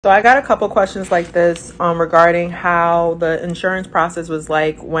So I got a couple questions like this regarding how the insurance process was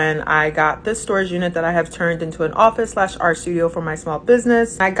like when I got this storage unit that I have turned into an office / art studio for my small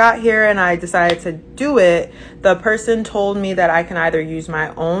business. I got here and I decided to do it. The person told me that I can either use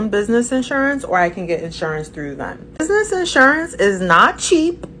my own business insurance or I can get insurance through them. Business insurance is not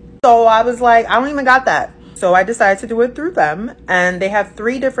cheap. So I was like, I don't even got that. So I decided to do it through them, and they have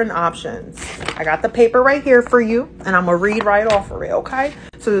 3 different options. I got the paper right here for you, and I'm gonna read right off of it, okay?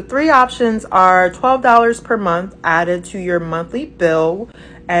 So the 3 options are $12 per month added to your monthly bill,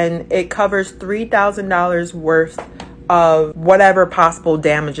 and it covers $3,000 worth of whatever possible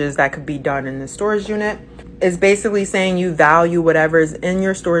damages that could be done in the storage unit. It's basically saying you value whatever is in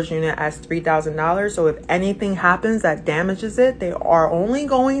your storage unit as $3,000. So if anything happens that damages it, they are only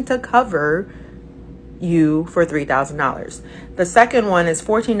going to cover you for $3,000. The second one is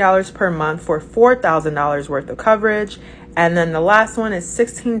 $14 per month for $4,000 worth of coverage. And then the last one is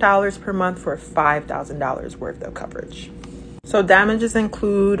 $16 per month for $5,000 worth of coverage. So damages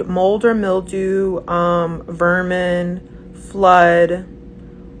include mold or mildew, vermin, flood,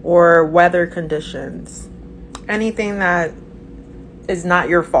 or weather conditions. Anything that is not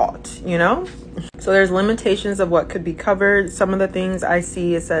your fault, you know? So there's limitations of what could be covered. Some of the things I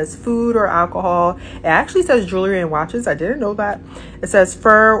see, it says food or alcohol. It actually says jewelry and watches. I didn't know that. It says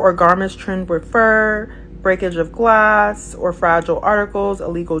fur or garments trimmed with fur, breakage of glass or fragile articles,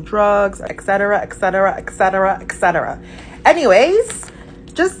 illegal drugs, etc., etc., etc., etc. Anyways,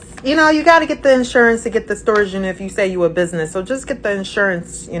 just, you know, you got to get the insurance to get the storage unit if you say you a business. So just get the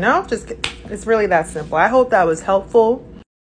insurance, you know, it's really that simple. I hope that was helpful.